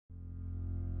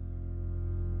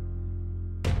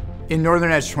In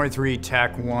Northern Edge 23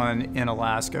 TAC 1 in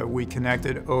Alaska, we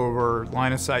connected over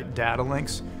line-of-sight data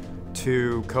links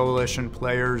to coalition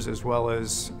players as well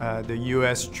as the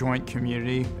U.S. joint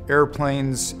community.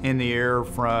 Airplanes in the air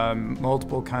from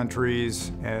multiple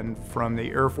countries and from the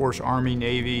Air Force, Army,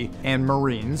 Navy, and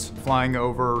Marines flying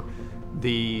over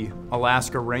the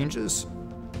Alaska ranges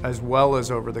as well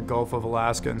as over the Gulf of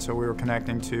Alaska. And so we were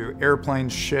connecting to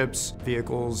airplanes, ships,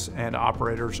 vehicles, and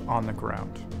operators on the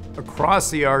ground.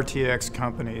 Across the RTX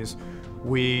companies,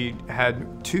 we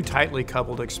had two tightly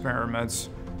coupled experiments.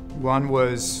 One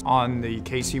was on the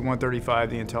KC-135,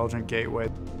 the Intelligent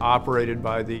Gateway, operated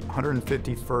by the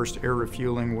 151st Air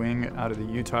Refueling Wing out of the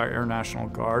Utah Air National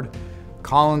Guard.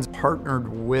 Collins partnered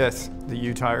with the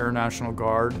Utah Air National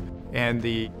Guard and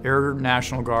the Air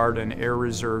National Guard and Air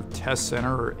Reserve Test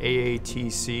Center, or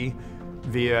AATC,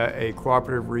 via a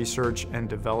cooperative research and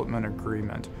development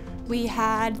agreement. We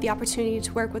had the opportunity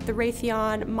to work with the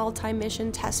Raytheon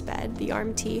Multi-Mission Testbed, the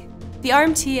RMT. The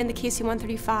RMT and the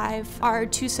KC-135 are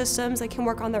two systems that can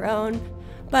work on their own,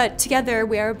 but together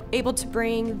we are able to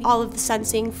bring all of the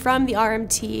sensing from the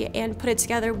RMT and put it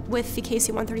together with the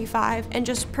KC-135 and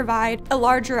just provide a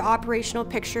larger operational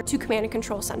picture to command and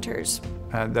control centers.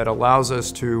 That allows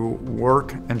us to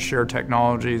work and share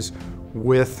technologies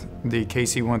with the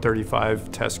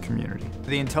KC-135 test community.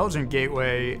 The Intelligent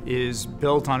Gateway is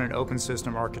built on an open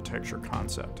system architecture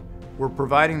concept. We're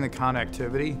providing the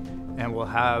connectivity and we'll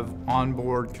have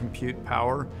onboard compute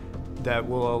power that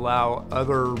will allow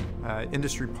other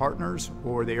industry partners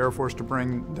or the Air Force to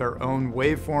bring their own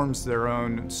waveforms, their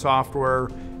own software,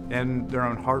 and their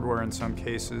own hardware in some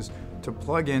cases to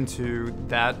plug into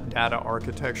that data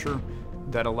architecture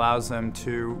that allows them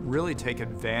to really take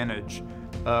advantage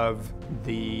of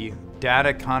the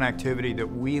data connectivity that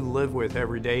we live with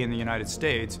every day in the United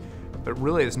States, but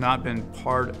really has not been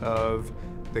part of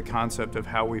the concept of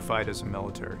how we fight as a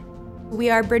military. We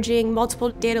are bridging multiple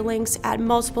data links at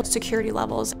multiple security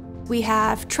levels. We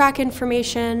have track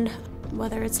information,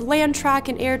 whether it's land track,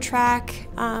 an air track,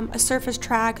 a surface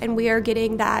track, and we are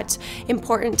getting that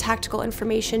important tactical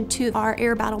information to our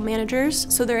air battle managers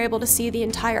so they're able to see the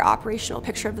entire operational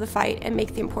picture of the fight and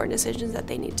make the important decisions that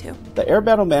they need to. The air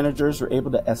battle managers are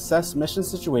able to assess mission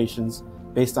situations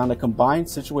based on a combined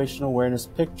situational awareness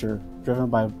picture driven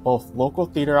by both local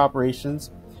theater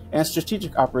operations and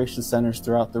strategic operations centers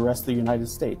throughout the rest of the United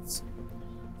States.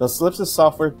 The Solipsys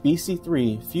software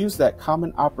BC3 fused that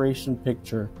common operation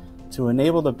picture to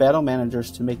enable the battle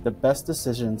managers to make the best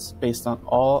decisions based on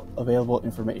all available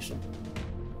information.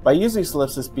 By using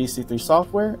Solipsys BC3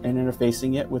 software and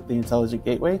interfacing it with the Intelligent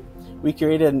Gateway, we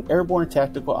created an airborne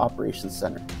tactical operations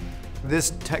center.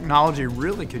 This technology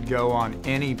really could go on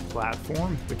any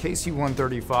platform. The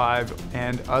KC-135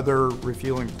 and other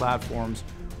refueling platforms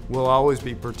will always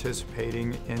be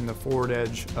participating in the forward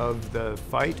edge of the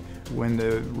fight when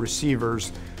the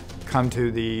receivers come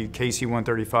to the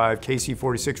KC-135,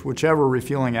 KC-46, whichever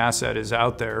refueling asset is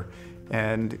out there.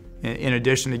 And in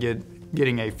addition to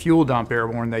getting a fuel dump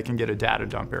airborne, they can get a data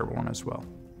dump airborne as well.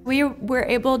 We were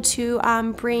able to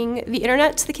bring the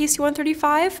internet to the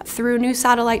KC-135 through new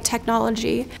satellite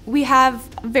technology. We have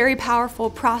very powerful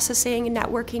processing,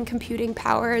 networking, computing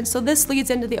power, and so this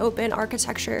leads into the open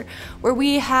architecture where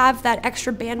we have that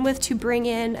extra bandwidth to bring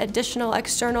in additional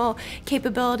external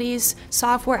capabilities,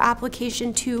 software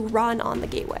application to run on the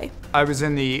gateway. I was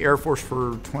in the Air Force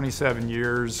for 27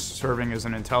 years, serving as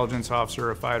an intelligence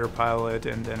officer, a fighter pilot,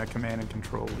 and then a command and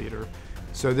control leader.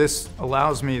 So this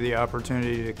allows me the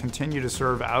opportunity to continue to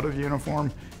serve out of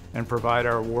uniform and provide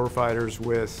our warfighters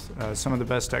with some of the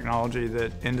best technology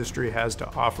that industry has to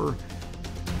offer